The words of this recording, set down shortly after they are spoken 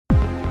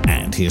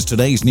And here's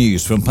today's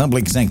news from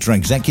Public Sector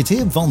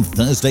Executive on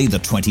Thursday, the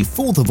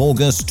 24th of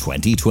August,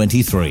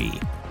 2023.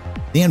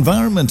 The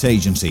Environment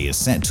Agency is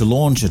set to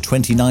launch a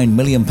 £29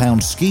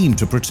 million scheme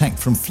to protect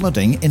from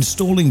flooding in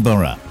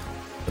Stallingborough.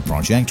 The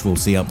project will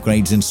see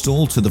upgrades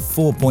installed to the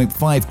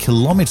 4.5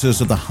 kilometres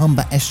of the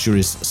Humber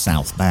Estuary's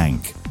south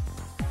bank.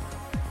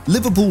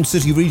 Liverpool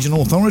City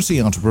Regional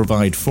Authority are to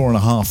provide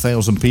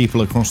 4,500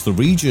 people across the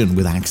region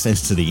with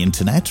access to the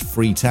internet,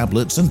 free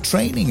tablets and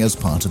training as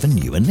part of a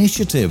new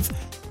initiative.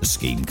 The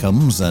scheme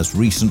comes as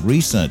recent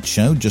research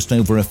showed just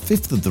over a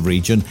fifth of the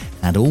region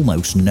had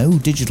almost no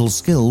digital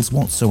skills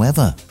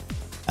whatsoever.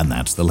 And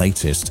that's the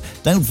latest.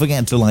 Don't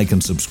forget to like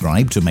and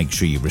subscribe to make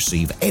sure you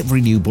receive every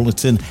new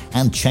bulletin,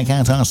 and check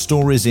out our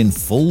stories in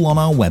full on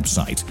our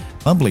website,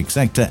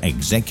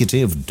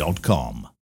 publicsectorexecutive.com.